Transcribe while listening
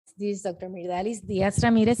This is Dr. Myrdalis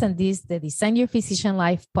Diaz-Ramirez, and this is the Design Your Physician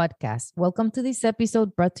Life podcast. Welcome to this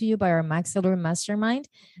episode brought to you by our Maxillary Mastermind,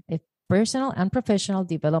 a personal and professional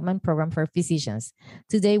development program for physicians.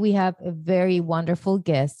 Today, we have a very wonderful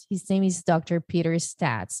guest. His name is Dr. Peter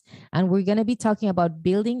Staats, and we're going to be talking about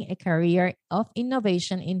building a career of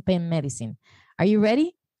innovation in pain medicine. Are you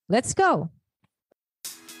ready? Let's go.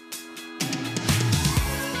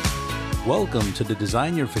 Welcome to the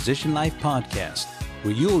Design Your Physician Life podcast,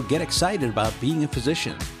 where you will get excited about being a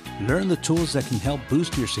physician, learn the tools that can help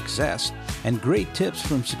boost your success, and great tips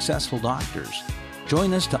from successful doctors.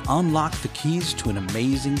 Join us to unlock the keys to an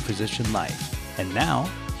amazing physician life. And now,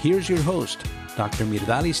 here's your host, Dr.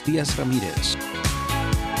 Myrdalis Diaz-Ramirez.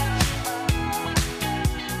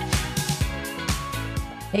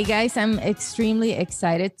 Hey guys, I'm extremely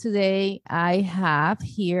excited today. I have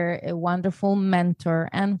here a wonderful mentor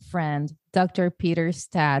and friend, Dr. Peter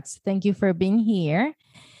Staats. Thank you for being here.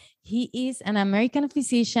 He is an American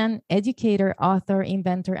physician, educator, author,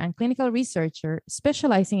 inventor, and clinical researcher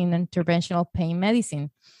specializing in interventional pain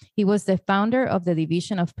medicine. He was the founder of the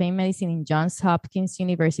Division of Pain Medicine in Johns Hopkins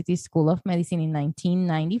University School of Medicine in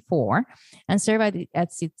 1994 and served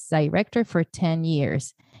as its director for 10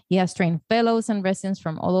 years. He has trained fellows and residents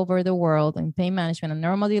from all over the world in pain management and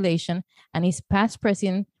neuromodulation, and is past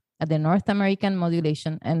president at the North American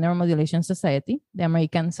Modulation and Neuromodulation Society, the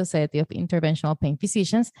American Society of Interventional Pain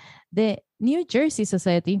Physicians, the New Jersey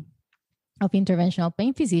Society of Interventional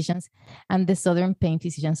Pain Physicians, and the Southern Pain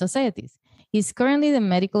Physician Societies. He's currently the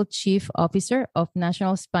medical chief officer of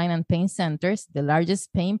National Spine and Pain Centers, the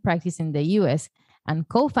largest pain practice in the U.S., and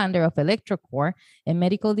co-founder of ElectroCore, a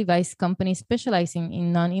medical device company specializing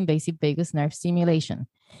in non-invasive vagus nerve stimulation.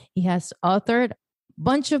 He has authored a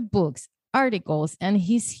bunch of books, articles, and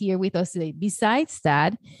he's here with us today. Besides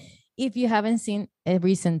that, if you haven't seen a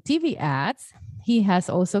recent TV ads, he's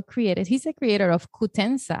a creator of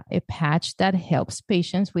Cutenza, a patch that helps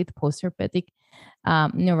patients with postherpetic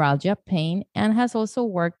neuralgia pain, and has also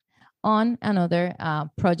worked on another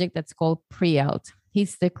project that's called Pre-Out.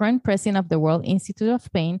 He's the current president of the World Institute of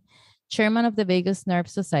Pain, chairman of the Vagus Nerve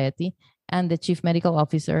Society, and the chief medical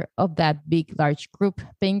officer of that big, large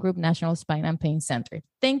pain group, National Spine and Pain Center.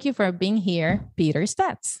 Thank you for being here, Peter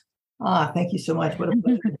Staats. Thank you so much. What a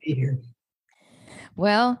pleasure to be here.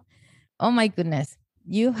 Well, oh my goodness.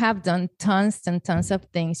 You have done tons and tons of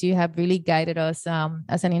things. You have really guided us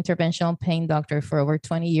as an interventional pain doctor for over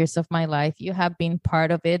 20 years of my life. You have been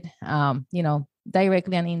part of it,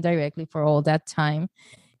 directly and indirectly for all that time.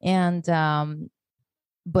 And,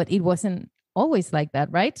 but it wasn't always like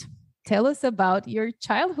that, right? Tell us about your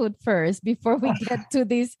childhood first before we get to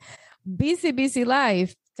this busy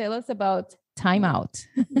life. Tell us about Time Out.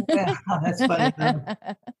 Yeah, that's funny.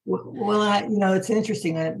 It's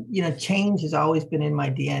interesting. Change has always been in my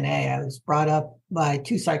DNA. I was brought up by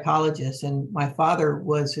two psychologists, and my father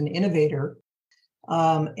was an innovator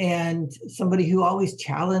and somebody who always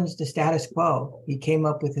challenged the status quo. He came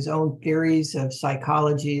up with his own theories of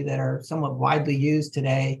psychology that are somewhat widely used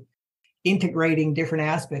today, integrating different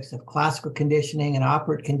aspects of classical conditioning and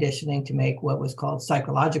operant conditioning to make what was called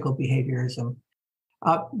psychological behaviorism.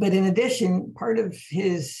 But in addition, part of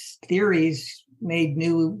his theories made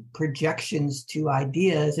new projections to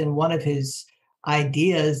ideas. And one of his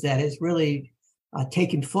ideas that has really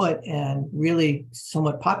taken foot and really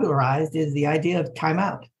somewhat popularized is the idea of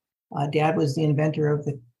timeout. Dad was the inventor of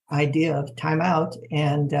the idea of timeout.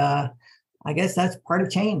 And I guess that's part of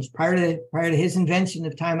change. Prior to his invention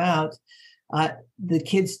of timeout, the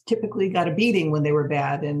kids typically got a beating when they were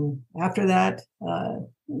bad. And after that,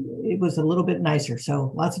 it was a little bit nicer.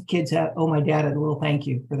 So lots of kids owe my dad a little thank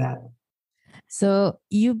you for that. So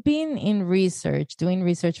you've been doing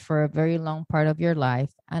research for a very long part of your life.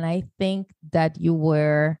 And I think that you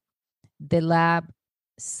were the lab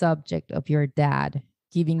subject of your dad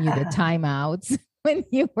giving you the timeouts when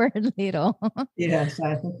you were little. Yes,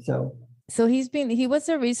 I think so. So he was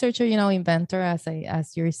a researcher, inventor,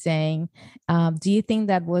 as you're saying. Do you think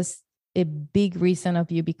that was a big reason of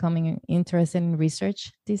you becoming interested in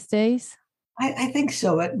research these days? I think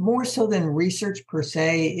so. More so than research per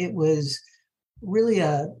se, it was really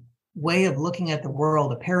a way of looking at the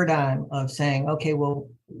world, a paradigm of saying, okay, well,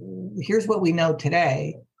 here's what we know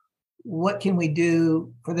today. What can we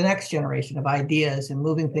do for the next generation of ideas and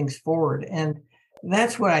moving things forward? And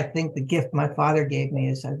that's what I think the gift my father gave me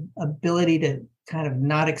is an ability to kind of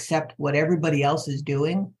not accept what everybody else is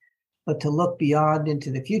doing, but to look beyond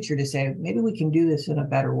into the future to say, maybe we can do this in a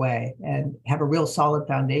better way and have a real solid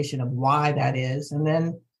foundation of why that is. And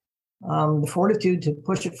then the fortitude to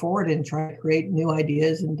push it forward and try to create new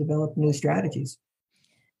ideas and develop new strategies.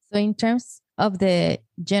 So in terms of the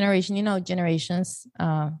generation, generations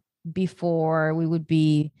before we would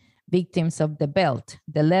be victims of the belt,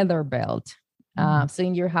 the leather belt. So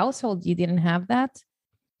in your household, you didn't have that?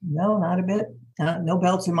 No, not a bit. No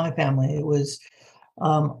belts in my family. It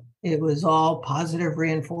was all positive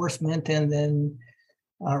reinforcement, and then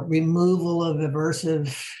removal of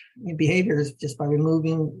aversive behaviors just by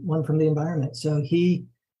removing one from the environment. So he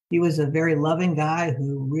was a very loving guy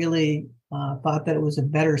who really thought that it was a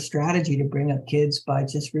better strategy to bring up kids by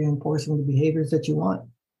just reinforcing the behaviors that you want.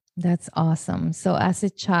 That's awesome. So as a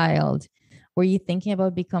child, were you thinking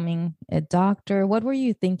about becoming a doctor? What were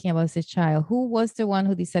you thinking about as a child? Who was the one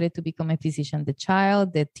who decided to become a physician? The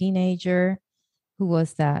child, the teenager? Who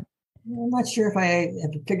was that? I'm not sure if I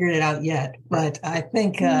have figured it out yet, but I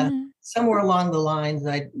think somewhere along the lines,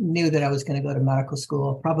 I knew that I was going to go to medical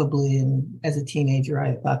school. Probably as a teenager,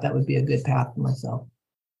 I thought that would be a good path for myself.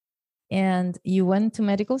 And you went to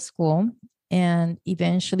medical school, and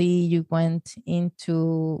eventually you went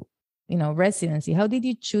into, residency. How did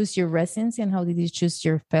you choose your residency, and how did you choose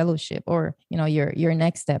your fellowship, or, your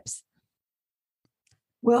next steps?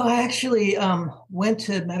 Well, I actually went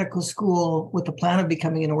to medical school with the plan of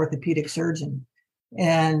becoming an orthopedic surgeon.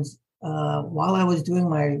 And while I was doing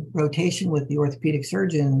my rotation with the orthopedic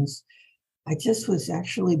surgeons, I just was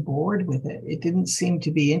actually bored with it. It didn't seem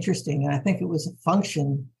to be interesting. And I think it was a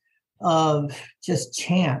function of just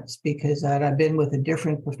chance, because had I been with a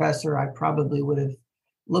different professor, I probably would have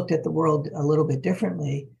looked at the world a little bit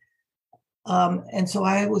differently. And so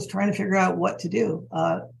I was trying to figure out what to do.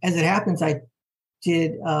 As it happens, I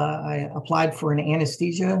applied for an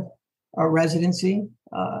anesthesia residency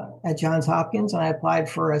at Johns Hopkins, and I applied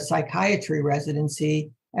for a psychiatry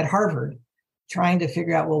residency at Harvard, trying to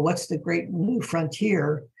figure out, well, what's the great new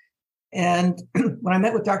frontier? And when I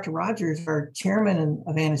met with Dr. Rogers, our chairman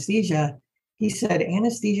of anesthesia, he said,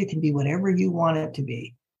 anesthesia can be whatever you want it to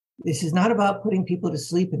be. This is not about putting people to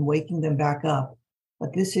sleep and waking them back up,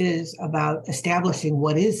 but this is about establishing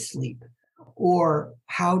what is sleep, or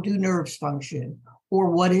how do nerves function,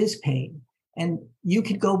 or what is pain, and you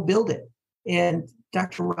could go build it. And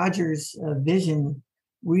Dr. Rogers' vision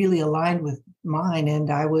really aligned with mine,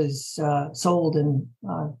 and I was sold and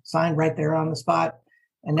signed right there on the spot,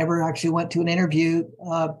 and never actually went to an interview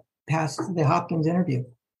past the Hopkins interview.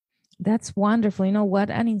 That's wonderful. What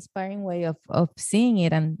an inspiring way of seeing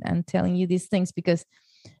it and telling you these things, because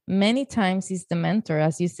many times it's the mentor,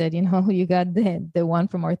 as you said, you got the one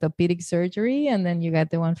from orthopedic surgery, and then you got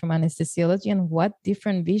the one from anesthesiology, and what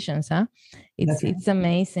different visions, huh? It's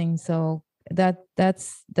amazing. So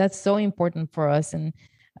that's so important for us, and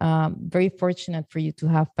very fortunate for you to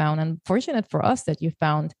have found, and fortunate for us that you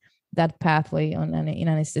found that pathway in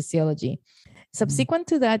anesthesiology. Subsequent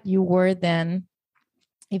to that, you were then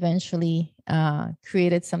eventually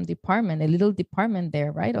created some department, a little department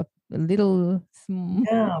there, right? A little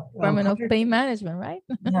department of pain management, right?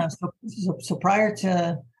 Yeah. So prior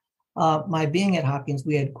to my being at Hopkins,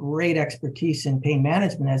 we had great expertise in pain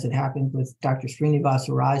management. As it happened, with Dr.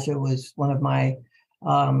 Srinivasa Raja was one of my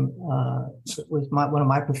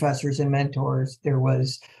professors and mentors. There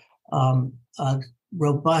was a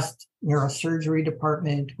robust neurosurgery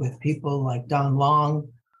department with people like Don Long,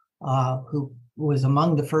 who was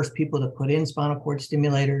among the first people to put in spinal cord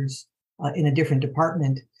stimulators in a different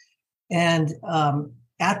department. And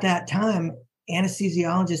at that time,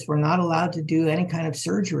 anesthesiologists were not allowed to do any kind of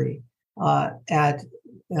surgery at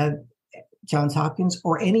Johns Hopkins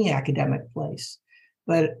or any academic place.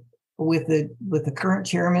 But with the current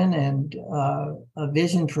chairman and a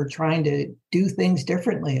vision for trying to do things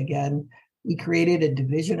differently again, we created a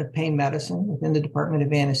division of pain medicine within the Department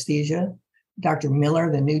of Anesthesia. Dr.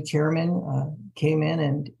 Miller, the new chairman, came in,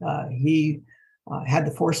 and he had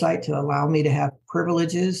the foresight to allow me to have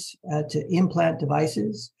privileges to implant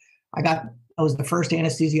devices. I was the first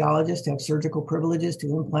anesthesiologist to have surgical privileges to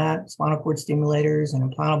implant spinal cord stimulators and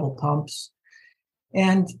implantable pumps.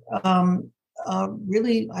 And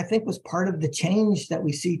really, I think was part of the change that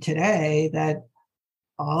we see today, that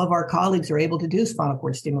all of our colleagues are able to do spinal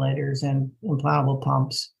cord stimulators and implantable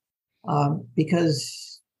pumps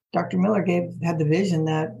because Dr. Miller had the vision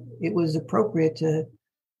that it was appropriate to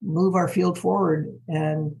move our field forward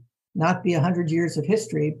and not be 100 years of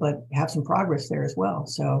history, but have some progress there as well.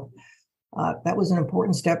 So that was an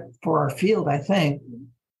important step for our field, I think,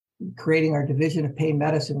 creating our division of pain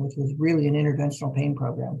medicine, which was really an interventional pain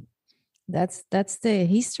program. That's the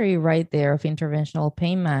history right there of interventional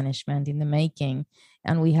pain management in the making.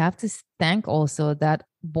 And we have to thank also that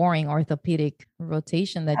boring orthopedic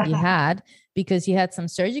rotation that you had, because you had some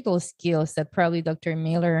surgical skills that probably Dr.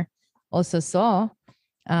 Miller also saw.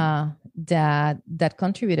 that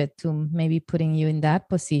contributed to maybe putting you in that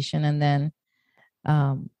position. And then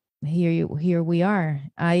here we are.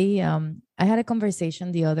 I had a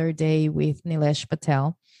conversation the other day with Nilesh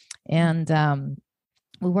Patel, and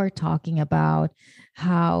we were talking about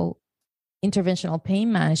how interventional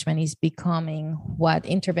pain management is becoming what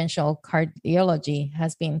interventional cardiology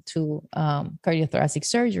has been to cardiothoracic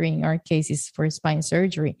surgery, in our cases for spine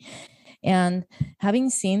surgery. And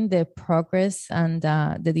having seen the progress and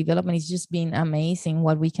the development, is just been amazing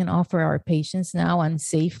what we can offer our patients now and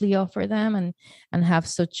safely offer them and have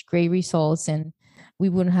such great results. And we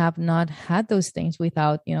would have not had those things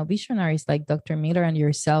without, visionaries like Dr. Miller and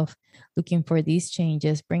yourself looking for these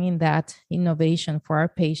changes, bringing that innovation for our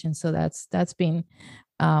patients. So that's been,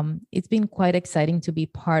 it's been quite exciting to be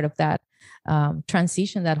part of that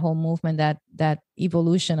transition, that whole movement, that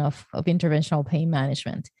evolution of interventional pain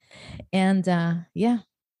management. And yeah.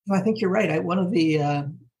 Well, I think you're right. One of the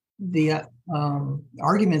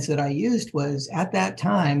arguments that I used was, at that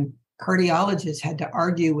time, cardiologists had to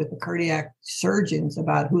argue with the cardiac surgeons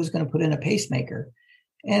about who's going to put in a pacemaker.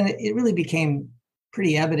 And it really became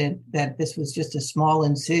pretty evident that this was just a small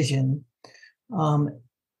incision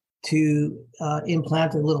to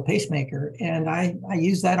implant a little pacemaker. And I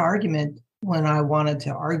used that argument when I wanted to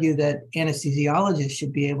argue that anesthesiologists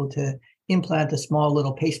should be able to implant a small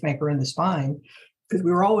little pacemaker in the spine, because we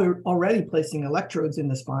were already placing electrodes in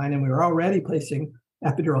the spine, and we were already placing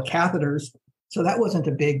epidural catheters. So that wasn't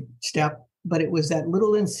a big step, but it was that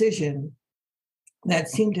little incision that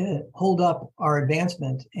seemed to hold up our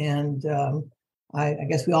advancement. And I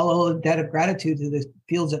guess we all owe a debt of gratitude to the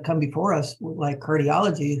fields that come before us, like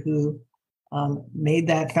cardiology, who made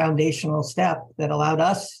that foundational step that allowed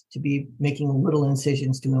us to be making little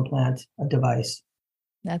incisions to implant a device.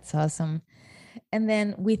 That's awesome. And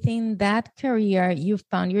then within that career, you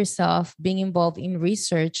found yourself being involved in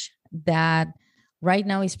research that right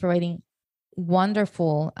now is providing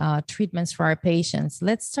wonderful treatments for our patients.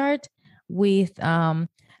 Let's start with, I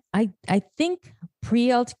think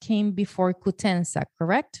Prialt came before Cutenza,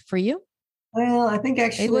 correct, for you? Well, I think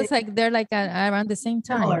actually it was like they're like around the same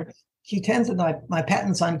time. Cutenza, my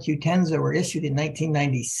patents on Cutenza were issued in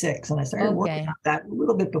 1996, and I started working on that a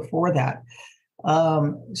little bit before that.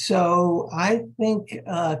 So I think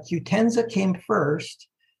Cutenza came first.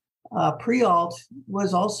 Prialt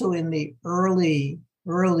was also in the early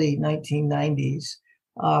 1990s,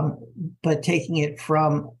 but taking it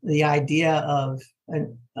from the idea of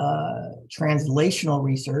translational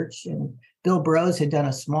research. And Bill Burroughs had done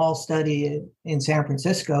a small study in San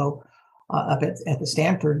Francisco up at the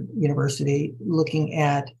Stanford University looking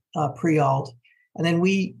at Prialt. And then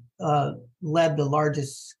we led the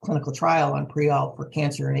largest clinical trial on Prialt for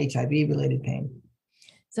cancer and HIV-related pain.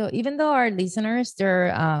 So even though our listeners,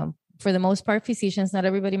 they're for the most part physicians, not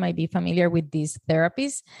everybody might be familiar with these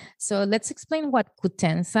therapies. So let's explain what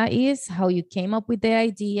Cutenza is, how you came up with the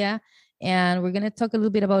idea, and we're going to talk a little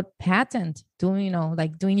bit about patent,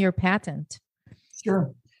 doing your patent.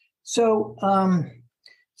 Sure. So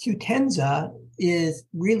Cutenza is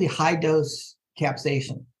really high dose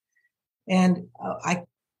capsaicin. And I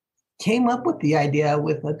came up with the idea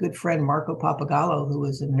with a good friend, Marco Papagallo, who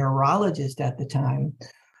was a neurologist at the time,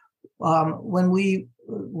 when we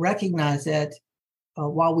recognized that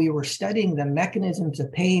while we were studying the mechanisms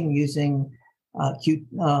of pain using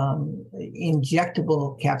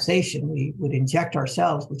injectable capsaicin, we would inject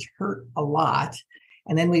ourselves, which hurt a lot.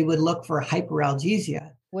 And then we would look for hyperalgesia.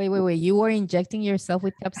 Wait. You were injecting yourself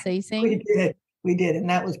with capsaicin? We did. And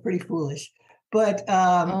that was pretty foolish. But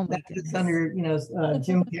that's under,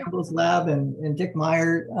 Jim Campbell's lab and Dick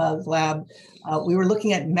Meyer's lab. We were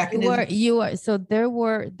looking at mechanisms. So there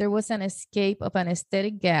was an escape of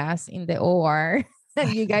anesthetic gas in the OR.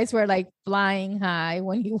 And you guys were like flying high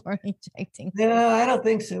when you were injecting. No, I don't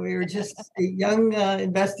think so. We were just young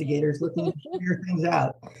investigators looking to figure things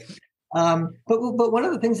out. But one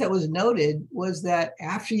of the things that was noted was that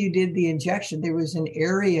after you did the injection, there was an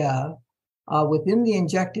area within the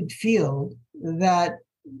injected field that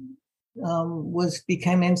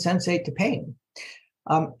became insensate to pain.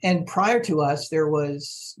 And prior to us, there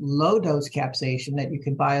was low dose capsaicin that you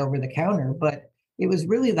could buy over the counter, but it was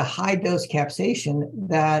really the high dose capsaicin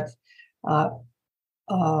that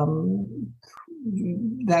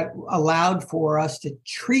allowed for us to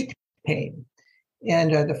treat pain.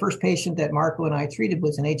 And the first patient that Marco and I treated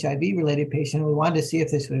was an HIV-related patient. We wanted to see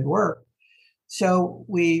if this would work. So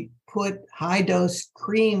we put high-dose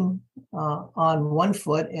cream on one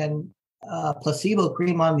foot and placebo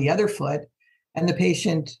cream on the other foot, and the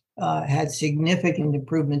patient had significant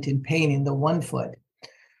improvement in pain in the one foot.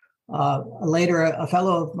 Later, a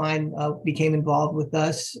fellow of mine became involved with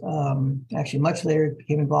us. Actually, much later,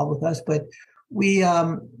 became involved with us. But we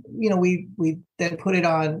then put it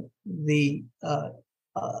on the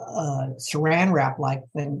Saran wrap like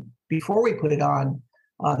thing before we put it on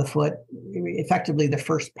the foot. Effectively, the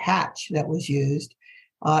first patch that was used,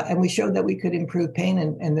 and we showed that we could improve pain.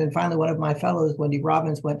 And then finally, one of my fellows, Wendy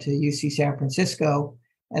Robbins, went to UC San Francisco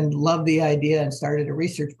and loved the idea and started a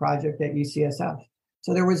research project at UCSF.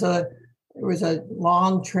 So there was a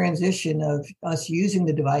long transition of us using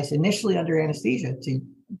the device initially under anesthesia to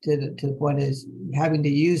the point is having to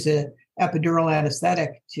use an epidural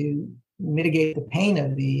anesthetic to mitigate the pain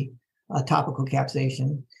of the topical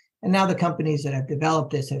capsation. And now the companies that have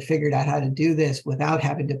developed this have figured out how to do this without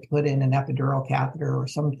having to put in an epidural catheter or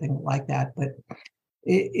something like that. But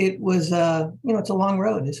it was, it's a long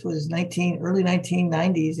road. This was early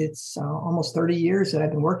 1990s. It's almost 30 years that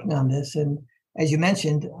I've been working on this. And as you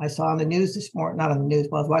mentioned, I saw on the news this morning, not on the news,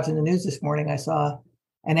 but I was watching the news this morning, I saw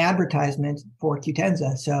an advertisement for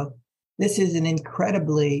Qutenza. So this is an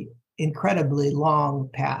incredibly, incredibly long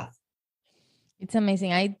path. It's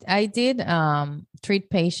amazing. I did treat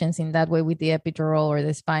patients in that way with the epidural or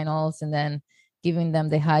the spinals, and then giving them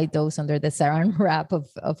the high dose under the saran wrap of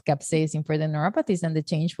capsaicin for the neuropathies, and the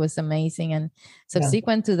change was amazing. And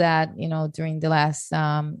subsequent to that, during the last,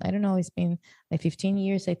 I don't know, it's been like 15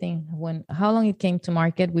 years, I think, how long it came to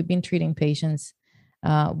market, we've been treating patients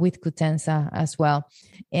with Qutenza as well.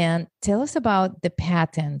 And tell us about the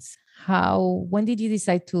patents. When did you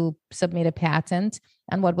decide to submit a patent,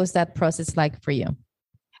 and what was that process like for you?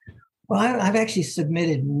 Well, I've actually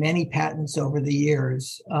submitted many patents over the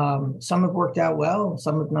years. Some have worked out well,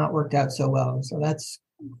 some have not worked out so well. So that's,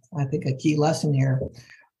 I think, a key lesson here.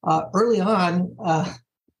 Early on,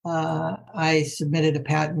 I submitted a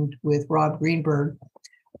patent with Rob Greenberg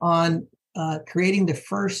on creating the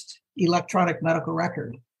first electronic medical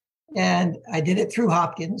record. And I did it through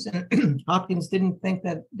Hopkins, and Hopkins didn't think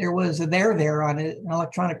that there was a there on it, an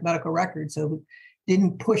electronic medical record. So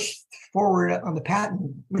didn't push forward on the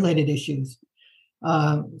patent related issues.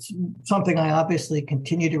 Something I obviously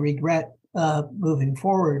continue to regret moving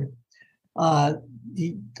forward. I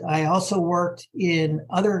also worked in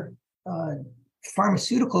other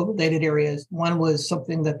pharmaceutical related areas. One was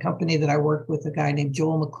the company that I worked with, a guy named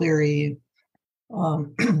Joel McCleary,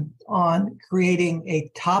 on creating a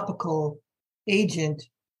topical agent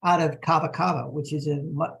out of kava kava, which is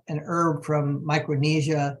an herb from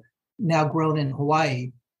Micronesia, now grown in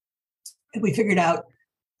Hawaii. And we figured out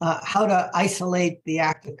how to isolate the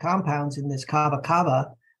active compounds in this kava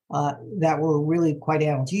kava that were really quite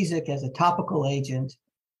analgesic as a topical agent,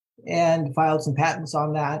 and filed some patents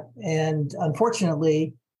on that. And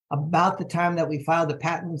unfortunately, about the time that we filed the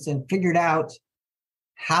patents and figured out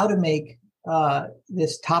how to make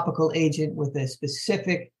this topical agent with a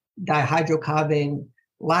specific dihydrocavane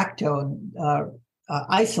lactone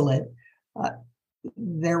isolate,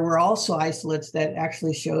 there were also isolates that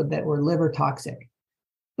actually showed that were liver toxic.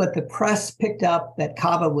 But the press picked up that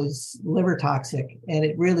kava was liver toxic, and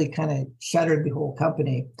it really kind of shuttered the whole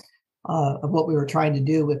company of what we were trying to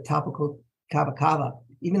do with topical kava kava.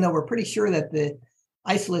 Even though we're pretty sure that the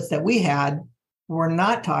isolates that we had were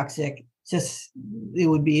not toxic, just it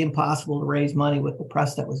would be impossible to raise money with the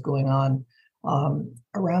press that was going on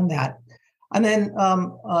around that. And then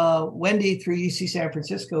Wendy, through UC San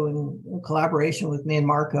Francisco, in collaboration with me and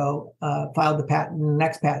Marco, filed the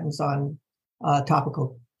next patents on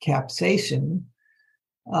topical capsaicin.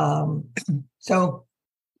 So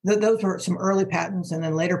those were some early patents, and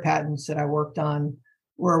then later patents that I worked on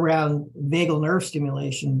were around vagal nerve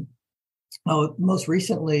stimulation. Most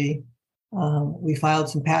recently, we filed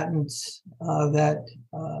some patents that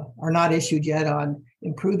are not issued yet on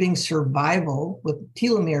improving survival with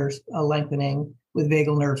telomere lengthening with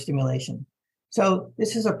vagal nerve stimulation. So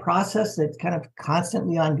this is a process that's kind of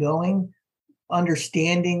constantly ongoing,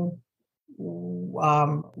 understanding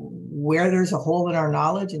where there's a hole in our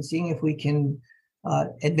knowledge and seeing if we can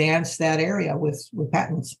advance that area with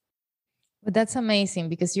patents. But that's amazing,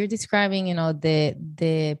 because you're describing,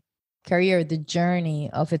 the career, the journey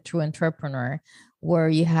of a true entrepreneur, where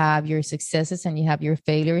you have your successes and you have your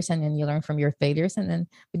failures, and then you learn from your failures,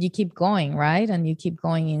 but you keep going, right? And you keep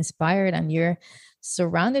going inspired, and you're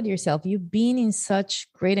surrounded yourself. You've been in such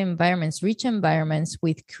great environments, rich environments,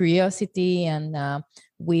 with curiosity and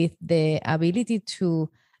with the ability to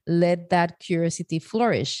let that curiosity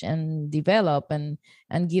flourish and develop, and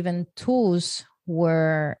given tools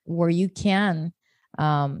where you can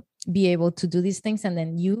be able to do these things. And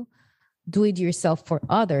then you do it yourself for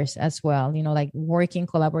others as well, like working,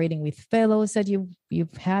 collaborating with fellows that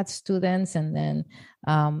you've had students, and then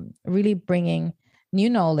really bringing new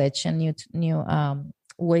knowledge and new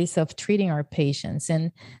ways of treating our patients.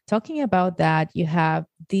 And talking about that, you have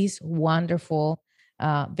this wonderful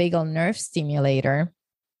vagal nerve stimulator.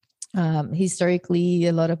 Historically,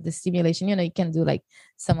 a lot of the stimulation, you can do like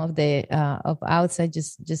some of the of outside,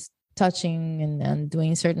 just touching and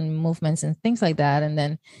doing certain movements and things like that. And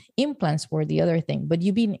then implants were the other thing. But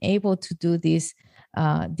you've been able to do this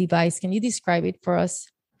device. Can you describe it for us?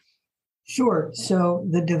 Sure. So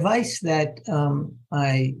the device that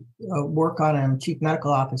I work on, I'm chief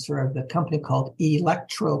medical officer of the company called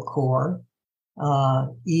ElectroCore,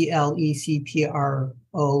 ELECPRO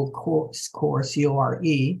Core, CORE,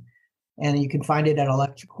 and you can find it at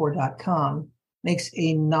electrocore.com, makes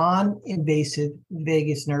a non-invasive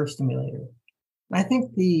vagus nerve stimulator. And I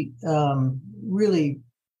think we've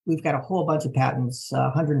got a whole bunch of patents,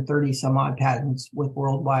 130 some odd patents with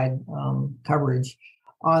worldwide coverage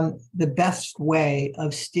on the best way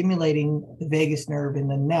of stimulating the vagus nerve in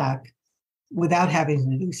the neck without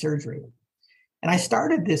having to do surgery. And I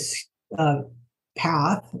started this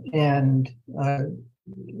path and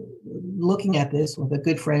looking at this with a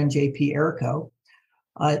good friend, JP Erico.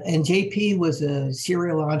 And JP was a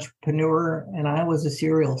serial entrepreneur, and I was a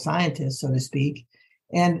serial scientist, so to speak.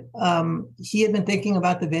 And he had been thinking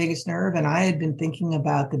about the vagus nerve, and I had been thinking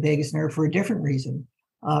about the vagus nerve for a different reason.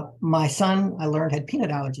 My son, I learned, had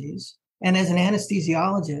peanut allergies. And as an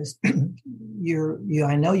anesthesiologist,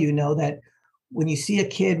 I know that when you see a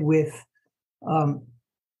kid with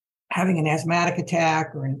having an asthmatic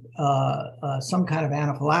attack or some kind of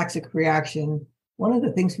anaphylaxis reaction, one of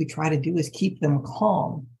the things we try to do is keep them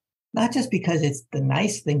calm, not just because it's the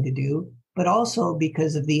nice thing to do, but also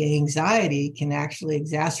because of the anxiety can actually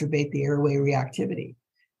exacerbate the airway reactivity.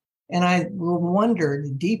 And I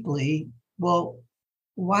wondered deeply, well,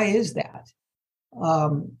 why is that?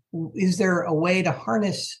 Is there a way to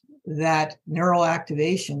harness that neural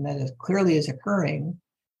activation that clearly is occurring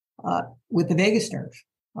with the vagus nerve?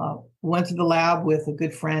 Went to the lab with a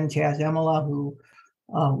good friend, Chaz Emila, who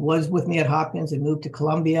was with me at Hopkins and moved to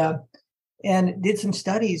Columbia, and did some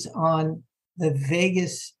studies on the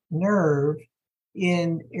vagus nerve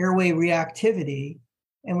in airway reactivity.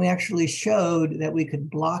 And we actually showed that we could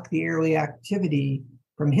block the airway activity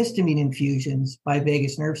from histamine infusions by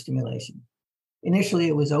vagus nerve stimulation. Initially,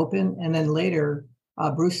 it was open, and then later,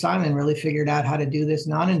 Bruce Simon really figured out how to do this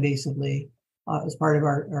non-invasively as part of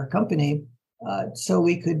our company, so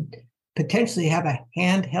we could potentially have a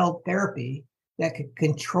handheld therapy that could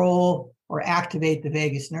control or activate the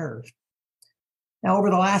vagus nerve. Now, over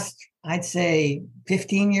the last, I'd say,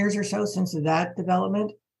 15 years or so since that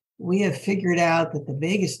development, we have figured out that the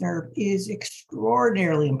vagus nerve is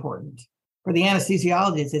extraordinarily important. For the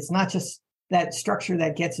anesthesiologist, it's not just that structure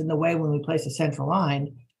that gets in the way when we place a central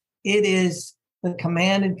line. It is the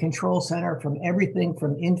command and control center from everything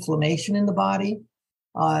from inflammation in the body,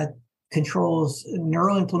 controls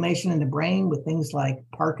neuroinflammation in the brain with things like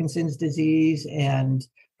Parkinson's disease and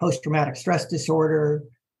post-traumatic stress disorder.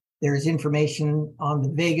 There's information on the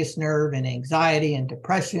vagus nerve and anxiety and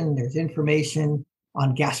depression. There's information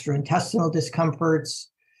on gastrointestinal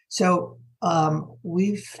discomforts. So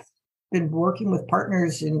we've been working with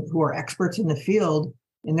partners who are experts in the field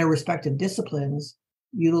in their respective disciplines,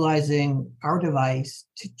 utilizing our device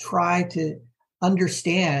to try to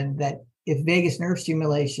understand that if vagus nerve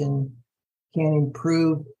stimulation can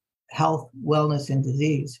improve health, wellness, and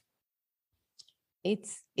disease.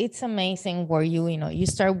 It's amazing where you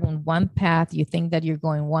start with one path, you think that you're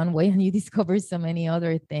going one way, and you discover so many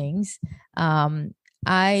other things.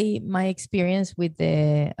 My experience with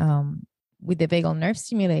the vagal nerve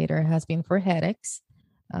stimulator has been for headaches,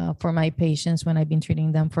 for my patients when I've been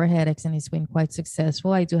treating them for headaches, and it's been quite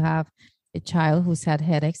successful. I do have a child who's had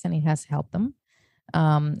headaches, and it has helped them.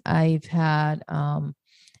 I've had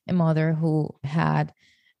a mother who had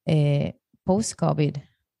a post-COVID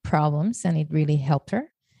problems, and it really helped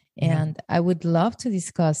her. And I would love to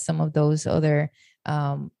discuss some of those other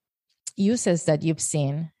uses that you've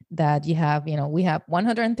seen that you have. We have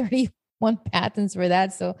 131 patents for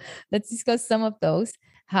that. So let's discuss some of those,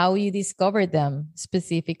 how you discovered them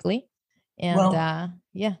specifically. And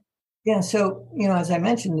Yeah. So, as I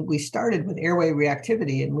mentioned, we started with airway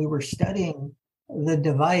reactivity, and we were studying the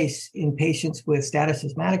device in patients with status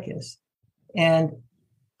asthmaticus. And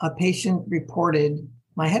a patient reported,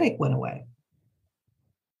 my headache went away.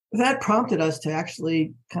 That prompted us to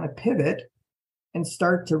actually kind of pivot and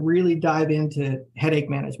start to really dive into headache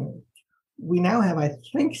management. We now have, I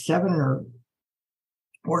think, 7 or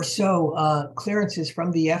or so clearances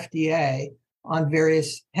from the FDA on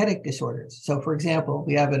various headache disorders. So, for example,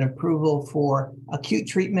 we have an approval for acute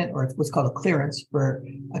treatment, or what's called a clearance for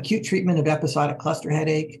acute treatment of episodic cluster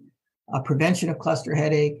headache, prevention of cluster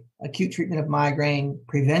headache, acute treatment of migraine,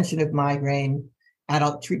 prevention of migraine,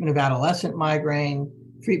 adult treatment of adolescent migraine,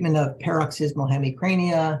 treatment of paroxysmal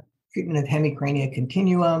hemicrania, treatment of hemicrania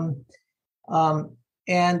continuum.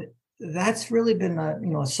 And that's really been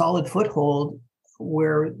a solid foothold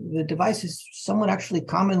where the device is somewhat actually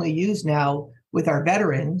commonly used now with our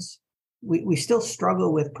veterans. We still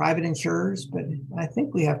struggle with private insurers, but I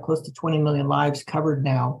think we have close to 20 million lives covered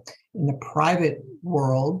now in the private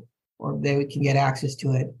world, or they can get access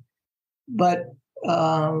to it. But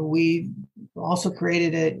we also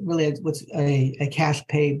created a cash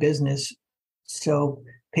pay business, so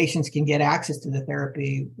patients can get access to the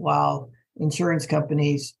therapy while insurance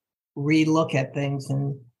companies relook at things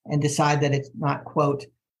and decide that it's not, quote,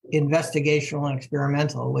 investigational and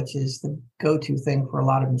experimental, which is the go-to thing for a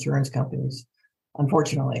lot of insurance companies,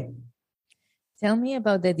 unfortunately. Tell me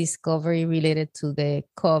about the discovery related to the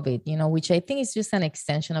COVID, which I think is just an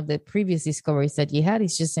extension of the previous discoveries that you had.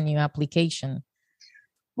 It's just a new application.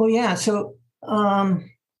 Well, yeah. So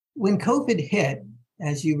when COVID hit,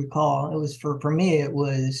 as you recall, it was for me, it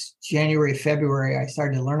was January, February. I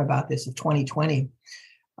started to learn about this of 2020.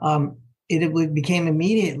 It became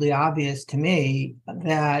immediately obvious to me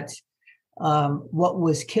that what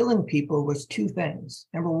was killing people was two things.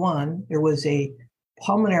 Number one, there was a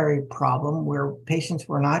pulmonary problem where patients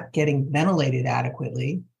were not getting ventilated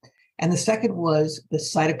adequately. And the second was the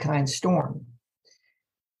cytokine storm.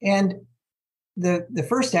 And the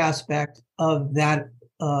first aspect of that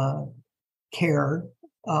care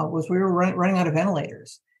was we were running out of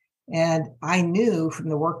ventilators. And I knew from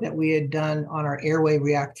the work that we had done on our airway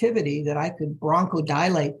reactivity that I could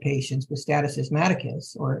bronchodilate patients with status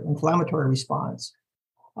asthmaticus or inflammatory response.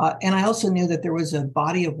 And I also knew that there was a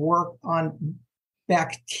body of work on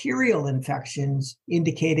bacterial infections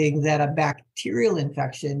indicating that a bacterial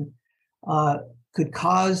infection could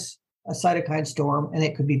cause a cytokine storm and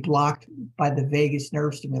it could be blocked by the vagus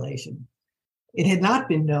nerve stimulation. It had not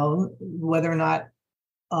been known whether or not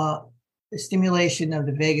the stimulation of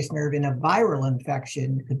the vagus nerve in a viral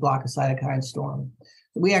infection could block a cytokine storm.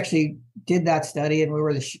 We actually did that study, and we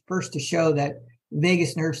were the first to show that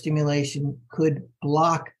vagus nerve stimulation could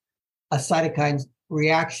block a cytokine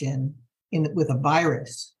reaction with a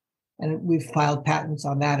virus. And we've filed patents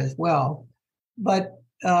on that as well. But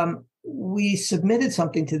we submitted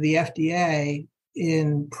something to the FDA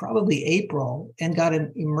in probably April and got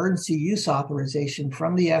an emergency use authorization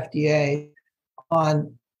from the FDA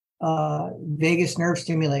on vagus nerve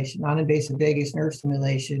stimulation, non-invasive vagus nerve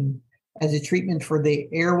stimulation, as a treatment for the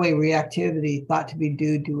airway reactivity thought to be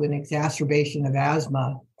due to an exacerbation of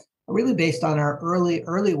asthma, really based on our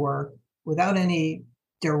early work without any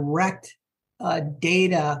direct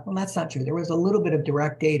data. Well, that's not true. There was a little bit of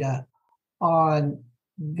direct data on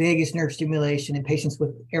vagus nerve stimulation in patients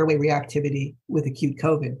with airway reactivity with acute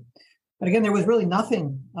COVID. But again, there was really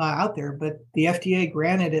nothing out there, but the FDA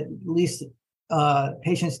granted at least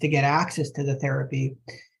patients to get access to the therapy.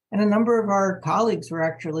 And a number of our colleagues were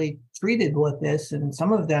actually treated with this, and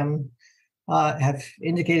some of them have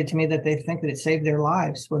indicated to me that they think that it saved their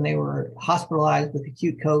lives when they were hospitalized with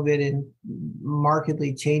acute COVID and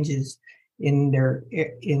markedly changes in their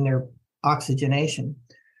oxygenation.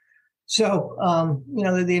 So,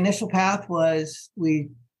 the initial path was we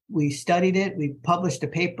studied it. We published a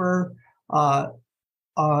paper in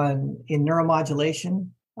neuromodulation.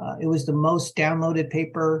 It was the most downloaded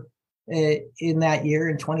paper in that year,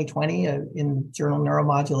 in 2020, in the journal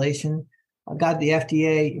Neuromodulation. Got the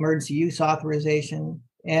FDA emergency use authorization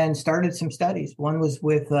and started some studies. One was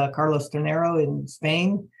with Carlos Ternero in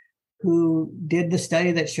Spain, who did the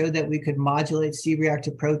study that showed that we could modulate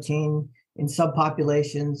C-reactive protein in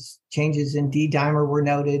subpopulations. Changes in D-dimer were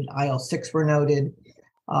noted, IL-6 were noted.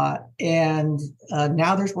 And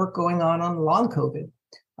now there's work going on long COVID.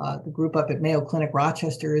 The group up at Mayo Clinic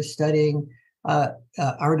Rochester is studying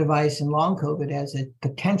our device in long COVID as a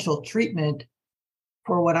potential treatment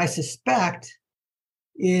for what I suspect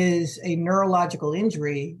is a neurological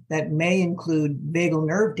injury that may include vagal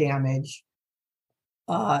nerve damage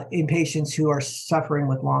in patients who are suffering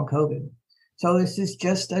with long COVID. So this is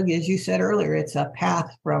just, as you said earlier, it's a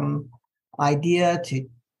path from idea to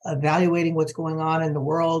evaluating what's going on in the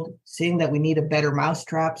world, seeing that we need a better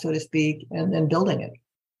mousetrap, so to speak, and then building it.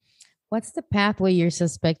 What's the pathway you're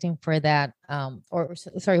suspecting for that?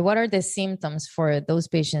 What are the symptoms for those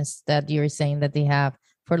patients that you're saying that they have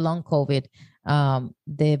for long COVID,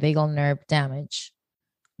 the vagal nerve damage?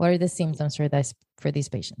 What are the symptoms for these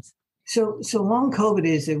patients? So long COVID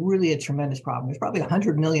is really a tremendous problem. There's probably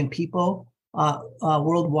 100 million people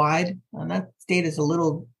worldwide, and that data is a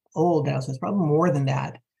little old now, so it's probably more than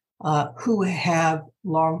that, who have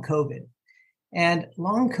long COVID. And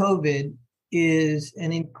long COVID is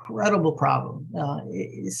an incredible problem.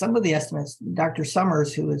 Some of the estimates, Dr.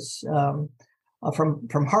 Summers, who is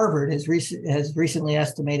from Harvard, has recently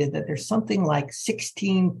estimated that there's something like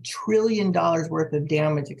 $16 trillion worth of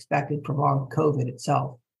damage expected from long COVID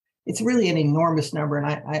itself. It's really an enormous number, and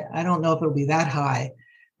I don't know if it'll be that high,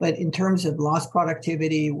 but in terms of lost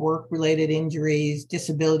productivity, work-related injuries,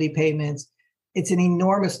 disability payments, it's an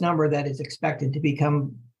enormous number that is expected to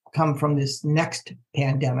come from this next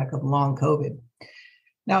pandemic of long COVID.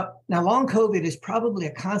 Now, long COVID is probably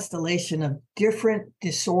a constellation of different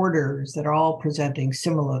disorders that are all presenting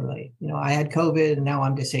similarly. I had COVID and now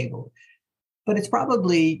I'm disabled, but it's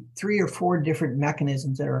probably 3 or 4 different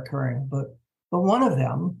mechanisms that are occurring. But one of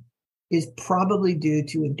them is probably due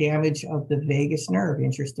to a damage of the vagus nerve,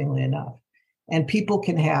 interestingly enough. And people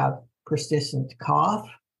can have persistent cough.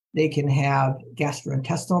 They can have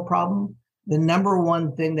gastrointestinal problem. The number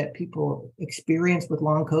one thing that people experience with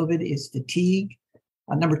long COVID is fatigue.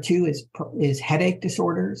 Number 2 is headache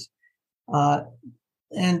disorders.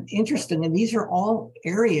 And interestingly, these are all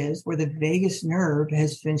areas where the vagus nerve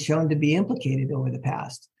has been shown to be implicated over the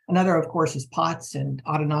past. Another, of course, is POTS and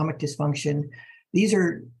autonomic dysfunction. These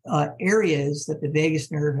are areas that the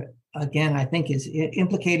vagus nerve, again, I think is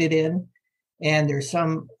implicated in. And there's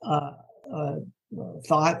some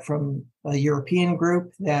thought from a European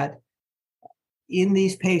group that in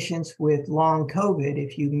these patients with long COVID,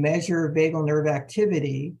 if you measure vagal nerve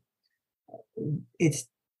activity, it's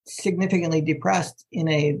significantly depressed in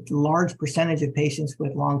a large percentage of patients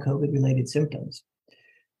with long COVID-related symptoms.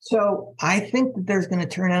 So I think that there's going to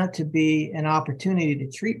turn out to be an opportunity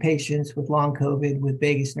to treat patients with long COVID with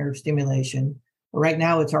vagus nerve stimulation. Right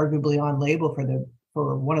now, it's arguably on label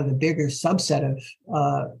for one of the bigger subset of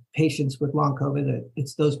patients with long COVID.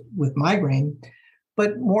 It's those with migraine.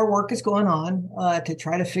 But more work is going on to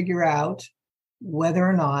try to figure out whether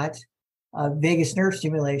or not vagus nerve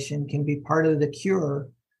stimulation can be part of the cure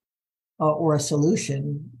or a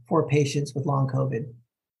solution for patients with long COVID.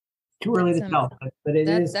 Too early to tell, but it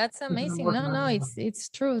is. That's amazing. No, it's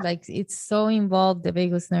true. Like it's so involved, the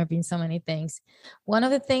vagus nerve, in so many things. One of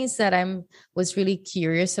the things that was really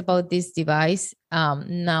curious about this device,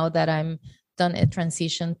 now that I'm done a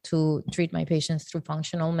transition to treat my patients through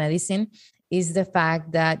functional medicine, is the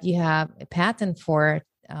fact that you have a patent for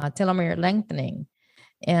telomere lengthening.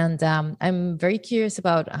 And I'm very curious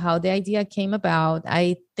about how the idea came about.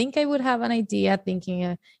 I think I would have an idea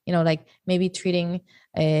thinking, like maybe treating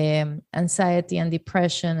anxiety and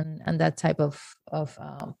depression and that type of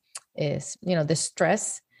the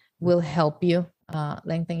stress will help you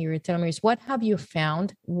lengthen your telomeres. What have you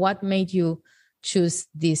found? What made you choose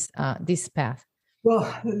this path? Well,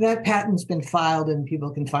 that patent's been filed and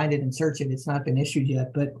people can find it and search it. It's not been issued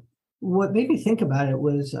yet. But what made me think about it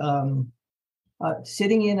was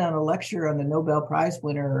sitting in on a lecture on the Nobel Prize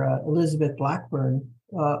winner, Elizabeth Blackburn,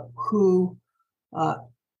 who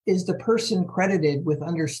is the person credited with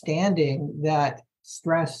understanding that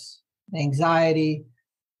stress, anxiety,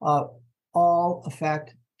 all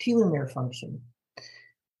affect telomere function.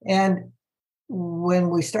 And when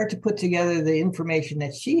we start to put together the information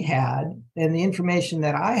that she had and the information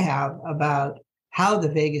that I have about how the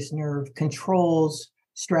vagus nerve controls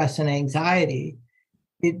stress and anxiety,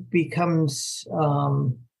 it becomes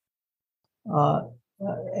an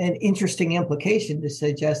interesting implication to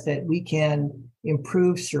suggest that we can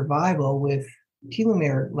improve survival with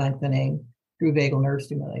telomere lengthening through vagal nerve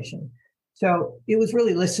stimulation. So it was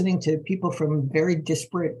really listening to people from very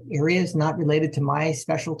disparate areas, not related to my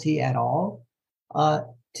specialty at all,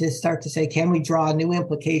 to start to say, can we draw new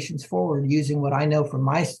implications forward using what I know from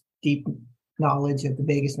my deep knowledge of the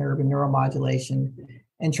vagus nerve and neuromodulation,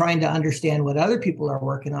 and trying to understand what other people are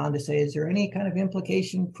working on to say, is there any kind of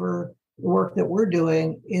implication for the work that we're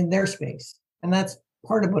doing in their space? And that's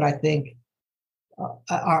part of what I think,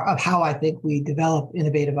 of how I think we develop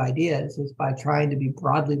innovative ideas, is by trying to be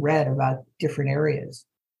broadly read about different areas.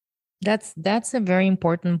 That's a very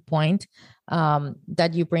important point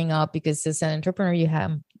that you bring up, because as an entrepreneur, you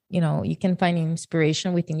have, you can find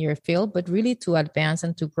inspiration within your field, but really to advance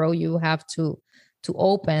and to grow, you have to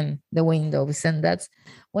open the windows. And that's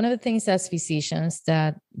one of the things as physicians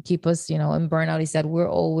that keep us, in burnout, is that we're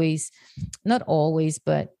always, not always,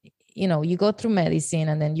 but you go through medicine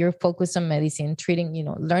and then you're focused on medicine, treating,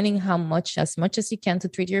 learning as much as you can to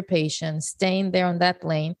treat your patients, staying there on that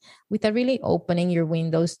lane without really opening your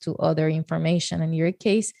windows to other information. In your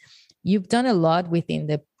case, you've done a lot within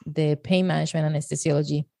the pain management and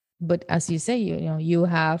anesthesiology, but as you say, you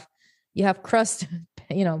have crossed,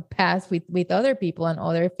 paths with other people and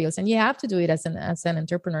other fields, and you have to do it as an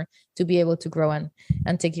entrepreneur to be able to grow and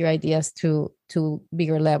take your ideas to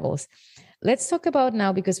bigger levels. Let's talk about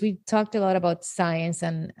now, because we talked a lot about science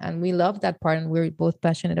and we love that part and we're both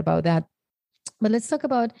passionate about that. But let's talk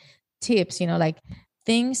about tips, like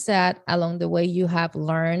things that along the way you have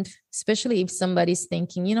learned, especially if somebody's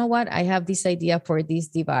thinking, you know what, I have this idea for this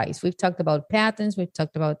device. We've talked about patents, we've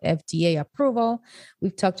talked about FDA approval,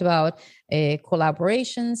 we've talked about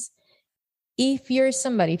collaborations. If you're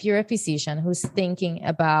a physician who's thinking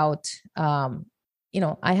about,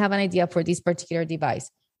 I have an idea for this particular device,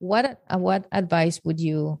 what advice would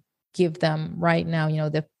you give them right now?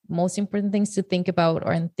 The most important things to think about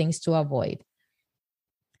or things to avoid.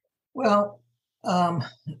 Well,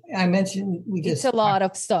 I mentioned it's a lot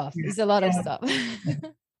of stuff. It's a lot of stuff.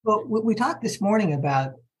 Well, we talked this morning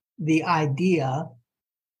about the idea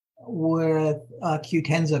with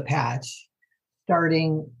Qutenza patch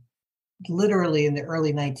starting literally in the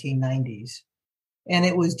early 1990s. And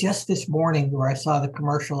it was just this morning where I saw the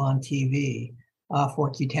commercial on TV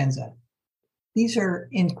for Qutenza. These are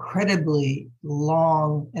incredibly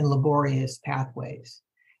long and laborious pathways.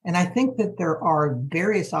 And I think that there are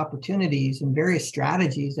various opportunities and various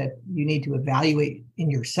strategies that you need to evaluate in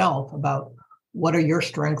yourself about what are your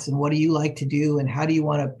strengths and what do you like to do and how do you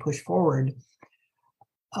want to push forward.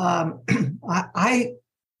 I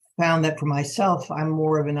found that for myself, I'm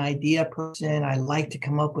more of an idea person. I like to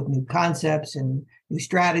come up with new concepts and new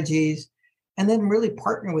strategies, and then really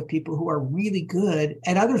partner with people who are really good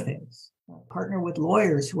at other things. Partner with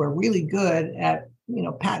lawyers who are really good at,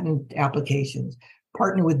 patent applications.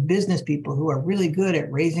 Partner with business people who are really good at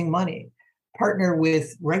raising money. Partner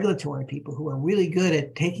with regulatory people who are really good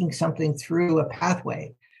at taking something through a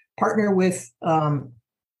pathway. Partner with a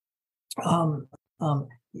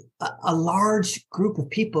large group of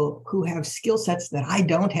people who have skill sets that I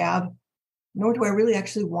don't have, nor do I really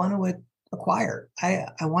actually want to acquire. I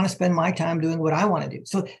want to spend my time doing what I want to do.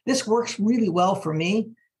 So this works really well for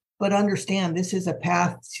me, but understand this is a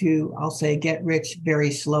path to, I'll say, get rich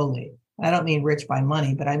very slowly. I don't mean rich by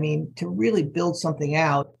money, but I mean to really build something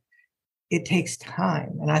out, it takes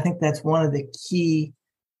time. And I think that's one of the key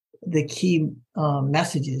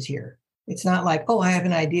messages here. It's not like, oh, I have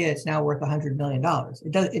an idea, it's now worth $100 million.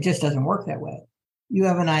 It just doesn't work that way. You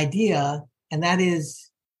have an idea, and that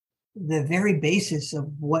is the very basis of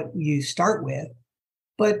what you start with.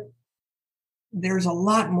 But there's a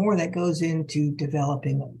lot more that goes into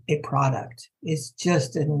developing a product. It's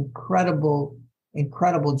just an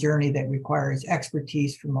incredible journey that requires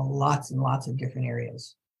expertise from lots and lots of different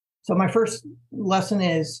areas. So my first lesson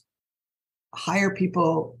is hire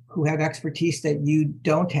people who have expertise that you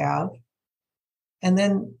don't have, and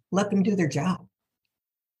then let them do their job.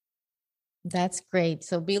 That's great.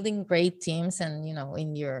 So building great teams and,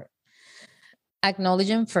 in your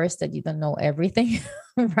acknowledging first that you don't know everything,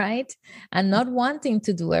 right? And not wanting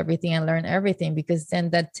to do everything and learn everything, because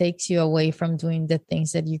then that takes you away from doing the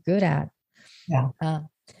things that you're good at. Yeah.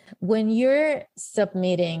 When you're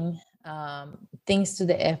submitting things to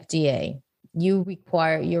the FDA, you're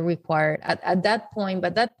required at that point.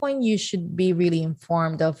 But that point, you should be really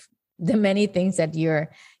informed of the many things that you're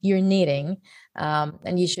needing,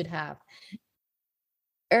 and you should have.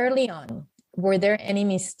 Early on, were there any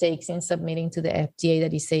mistakes in submitting to the FDA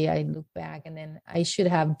that you say, I look back and then I should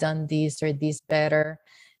have done this or this better,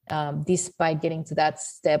 despite getting to that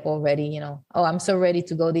step already, oh, I'm so ready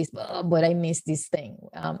to go this, but I missed this thing.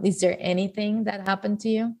 Is there anything that happened to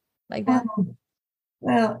you like that?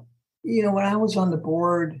 Well, when I was on the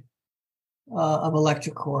board of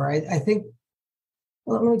electroCore, I think,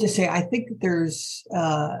 let me just say, I think that there's,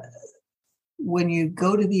 when you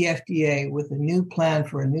go to the FDA with a new plan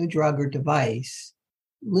for a new drug or device,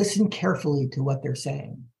 listen carefully to what they're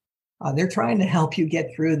saying. They're trying to help you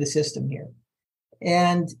get through the system here.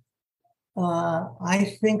 And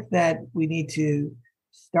I think that we need to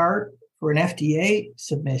start for an FDA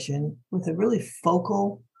submission with a really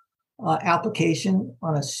focal application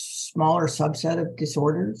on a smaller subset of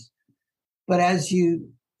disorders. But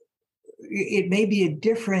it may be a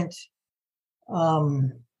different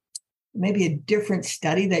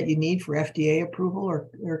study that you need for FDA approval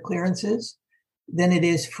or clearances than it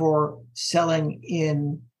is for selling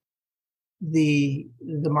in the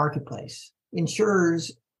marketplace.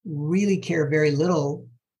 Insurers really care very little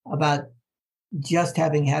about just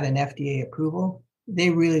having had an FDA approval. They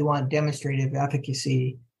really want demonstrative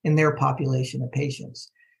efficacy in their population of patients.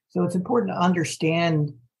 So it's important to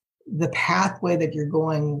understand the pathway that you're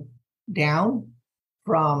going down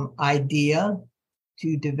from idea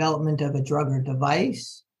to development of a drug or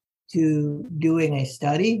device, to doing a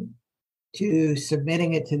study, to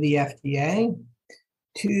submitting it to the FDA,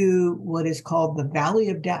 to what is called the valley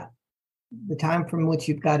of death, the time from which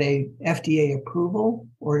you've got a FDA approval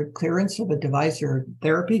or clearance of a device or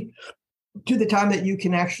therapy to the time that you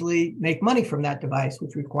can actually make money from that device,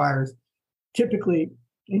 which requires typically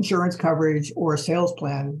insurance coverage or a sales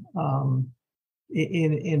plan.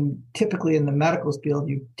 Typically in the medical field,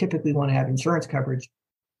 you typically want to have insurance coverage.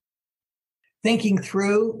 Thinking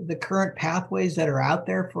through the current pathways that are out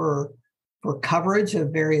there for coverage of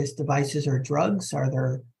various devices or drugs. Are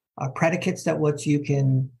there predicates that what you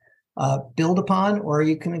can build upon, or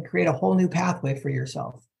you can create a whole new pathway for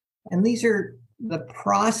yourself? And these are the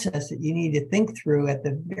process that you need to think through at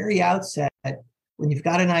the very outset when you've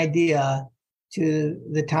got an idea to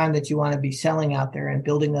the time that you want to be selling out there and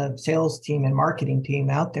building a sales team and marketing team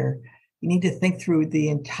out there. You need to think through the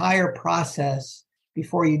entire process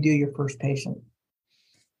before you do your first patient.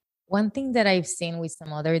 One thing that I've seen with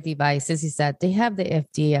some other devices is that they have the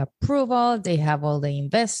FDA approval, they have all the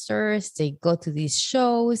investors, they go to these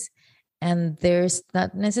shows, and there's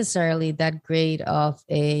not necessarily that great of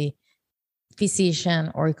a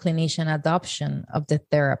physician or clinician adoption of the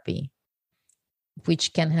therapy,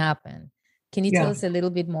 which can happen. Can you tell us a little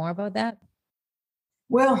bit more about that?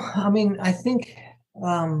 Well, I mean, I think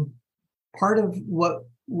part of what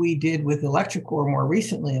we did with electroCore more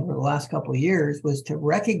recently over the last couple of years was to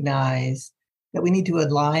recognize that we need to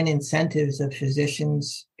align incentives of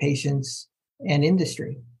physicians, patients, and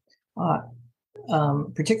industry,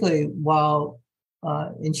 particularly while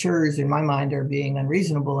insurers, in my mind, are being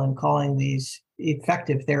unreasonable in calling these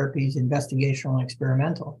effective therapies investigational and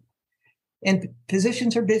experimental. And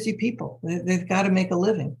physicians are busy people. They've got to make a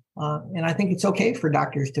living. And I think it's okay for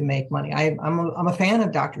doctors to make money. I'm a fan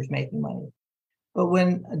of doctors making money. But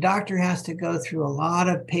when a doctor has to go through a lot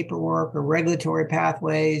of paperwork or regulatory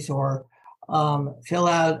pathways or fill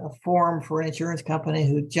out a form for an insurance company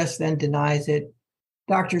who just then denies it,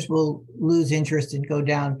 doctors will lose interest and go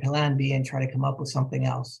down plan B and try to come up with something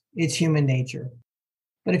else. It's human nature.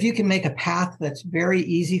 But if you can make a path that's very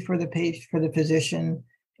easy for the physician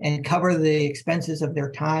and cover the expenses of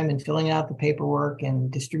their time in filling out the paperwork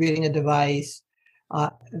and distributing a device,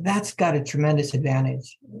 that's got a tremendous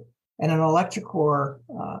advantage. And in electroCore,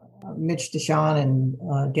 Mitch Deshawn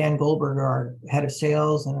and Dan Goldberg, our head of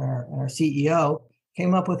sales and our CEO,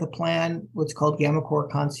 came up with a plan, what's called GammaCore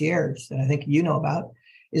Concierge, that I think you know about,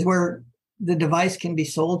 is where the device can be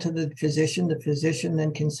sold to the physician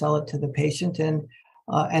then can sell it to the patient, and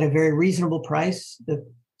at a very reasonable price. The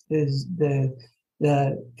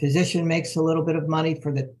physician makes a little bit of money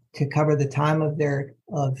to cover the time of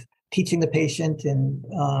teaching the patient, and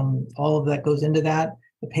all of that goes into that.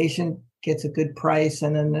 The patient gets a good price,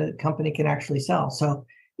 and then the company can actually sell. So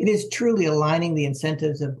it is truly aligning the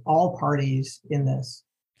incentives of all parties in this.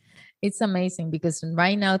 It's amazing because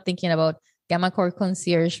right now thinking about GammaCore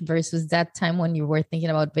Concierge versus that time when you were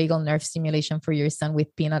thinking about vagal nerve stimulation for your son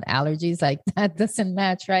with peanut allergies, like that doesn't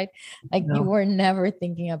match, right? Like no. You were never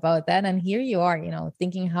thinking about that. And here you are,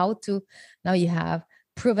 thinking how to, now you have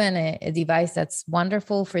proven a device that's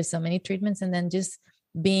wonderful for so many treatments, and then just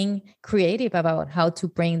being creative about how to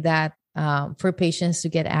bring that for patients to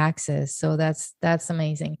get access. So that's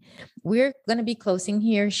amazing. We're going to be closing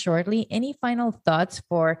here shortly. Any final thoughts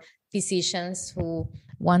for physicians who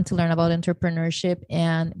want to learn about entrepreneurship?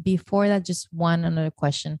 And before that, just another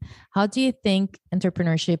question. How do you think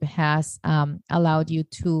entrepreneurship has allowed you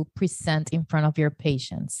to present in front of your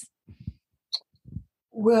patients?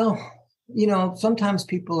 Well, sometimes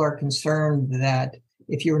people are concerned that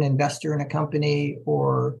if you're an investor in a company,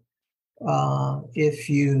 or if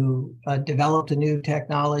you developed a new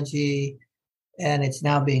technology and it's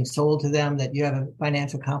now being sold to them, that you have a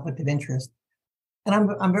financial conflict of interest. And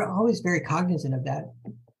I'm always very cognizant of that.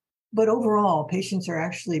 But overall, patients are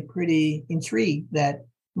actually pretty intrigued that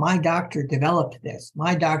my doctor developed this,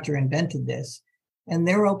 my doctor invented this, and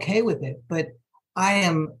they're okay with it. But I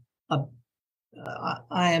am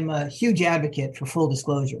a huge advocate for full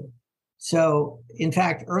disclosure. So, in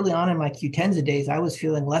fact, early on in my Qtenza days, I was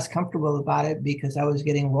feeling less comfortable about it because I was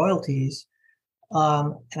getting royalties.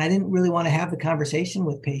 And I didn't really want to have the conversation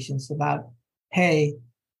with patients about, hey,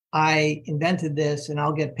 I invented this and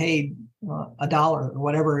I'll get paid $1 or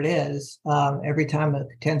whatever it is every time a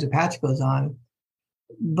Qtenza patch goes on.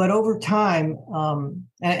 But over time,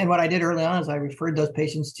 and what I did early on is I referred those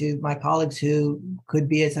patients to my colleagues who could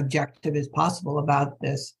be as objective as possible about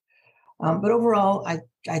this. But overall, I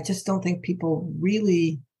just don't think people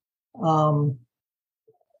really, they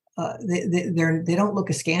don't look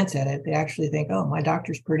askance at it. They actually think, oh, my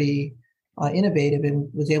doctor's pretty innovative and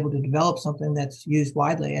was able to develop something that's used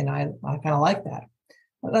widely. And I kind of like that.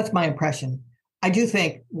 Well, that's my impression. I do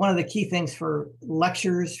think one of the key things for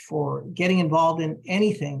lectures, for getting involved in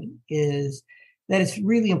anything, is that it's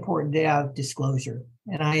really important to have disclosure.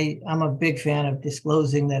 And I'm a big fan of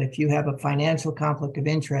disclosing that if you have a financial conflict of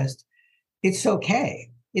interest, it's okay.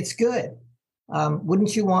 It's good.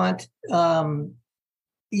 Wouldn't you want Elon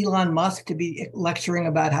Musk to be lecturing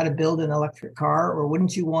about how to build an electric car? Or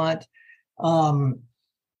wouldn't you want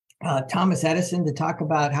Thomas Edison to talk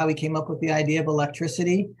about how he came up with the idea of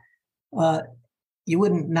electricity? You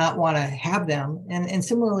wouldn't not want to have them. And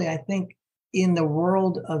similarly, I think in the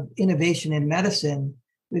world of innovation in medicine,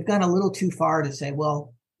 we've gone a little too far to say,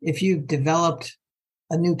 well, if you've developed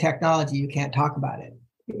a new technology, you can't talk about it.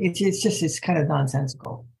 It's kind of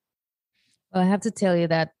nonsensical. Well, I have to tell you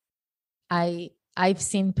that I've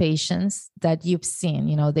seen patients that you've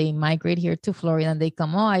seen, they migrate here to Florida and they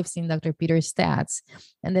come, oh, I've seen Dr. Peter Staats.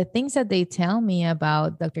 And the things that they tell me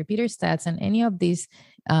about Dr. Peter Staats and any of these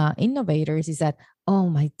innovators is that, oh,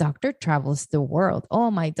 my doctor travels the world.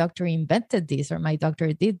 Oh, my doctor invented this, or my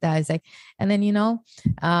doctor did that. It's like, and then,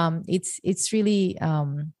 it's really,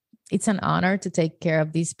 it's an honor to take care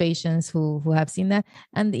of these patients who have seen that.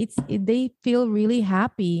 And they feel really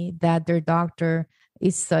happy that their doctor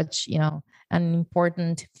is such, an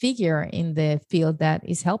important figure in the field that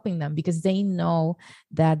is helping them, because they know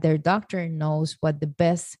that their doctor knows what the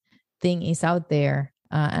best thing is out there.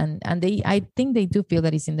 I think they do feel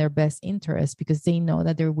that it's in their best interest, because they know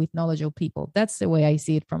that they're with knowledgeable people. That's the way I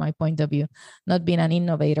see it from my point of view, not being an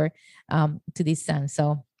innovator to this sense.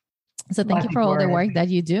 So thank you for all the work that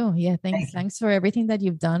you do. Yeah, thanks for everything that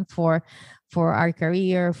you've done for our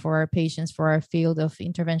career, for our patients, for our field of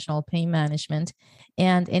interventional pain management.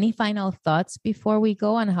 And any final thoughts before we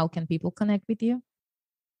go, and how can people connect with you?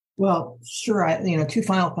 Well, sure. Two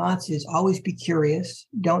final thoughts is always be curious.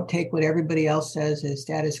 Don't take what everybody else says as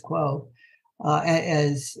status quo,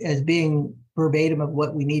 as being verbatim of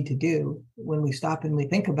what we need to do. When we stop and we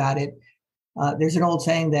think about it, there's an old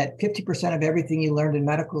saying that 50% of everything you learned in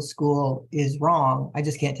medical school is wrong. I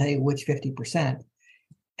just can't tell you which 50%.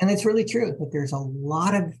 And it's really true, but there's a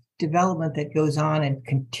lot of development that goes on, and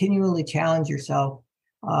continually challenge yourself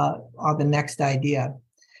on the next idea.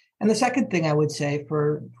 And the second thing I would say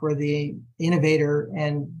for the innovator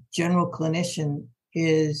and general clinician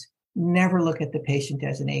is never look at the patient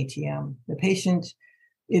as an ATM. The patient,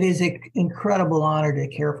 it is an incredible honor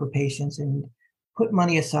to care for patients, and put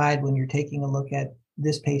money aside when you're taking a look at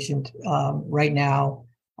this patient right now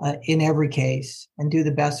in every case, and do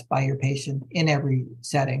the best by your patient in every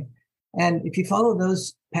setting. And if you follow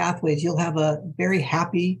those pathways, you'll have a very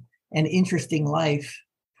happy and interesting life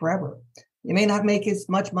forever. You may not make as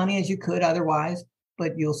much money as you could otherwise,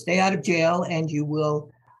 but you'll stay out of jail, and you will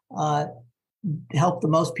help the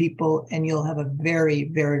most people, and you'll have a very,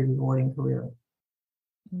 very rewarding career.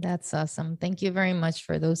 That's awesome. Thank you very much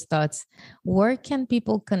for those thoughts. Where can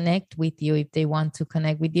people connect with you if they want to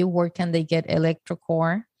connect with you? Where can they get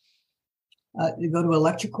electroCore? You go to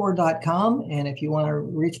electrocore.com, and if you want to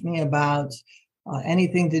reach me about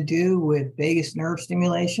anything to do with vagus nerve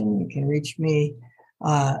stimulation, you can reach me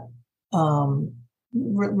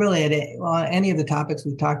really on any of the topics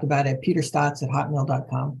we've talked about at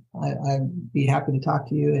peterstaats@hotmail.com. I'd be happy to talk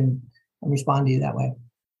to you and respond to you that way.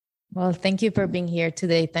 Well, thank you for being here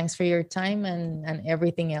today. Thanks for your time and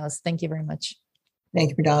everything else. Thank you very much.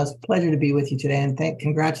 Thank you, Myrdalis. Pleasure to be with you today. And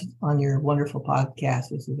congrats on your wonderful podcast.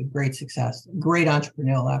 This is a great success, great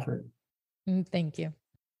entrepreneurial effort. Thank you.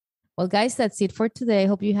 Well, guys, that's it for today. I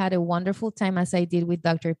hope you had a wonderful time, as I did with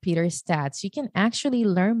Dr. Peter Staats. You can actually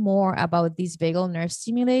learn more about this vagal nerve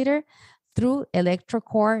stimulator through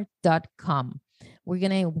electrocore.com. We're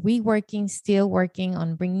going to be still working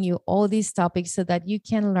on bringing you all these topics so that you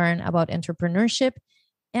can learn about entrepreneurship.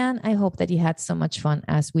 And I hope that you had so much fun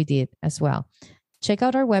as we did as well. Check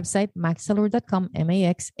out our website, maxallure.com,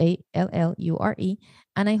 MAXALLURE.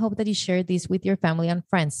 And I hope that you share this with your family and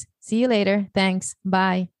friends. See you later. Thanks.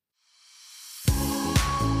 Bye.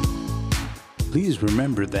 Please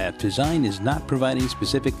remember that Design is not providing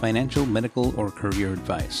specific financial, medical, or career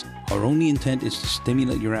advice. Our only intent is to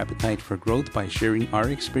stimulate your appetite for growth by sharing our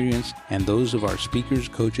experience and those of our speakers,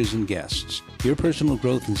 coaches, and guests. Your personal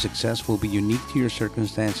growth and success will be unique to your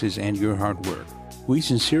circumstances and your hard work. We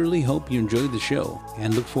sincerely hope you enjoyed the show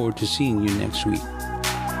and look forward to seeing you next week.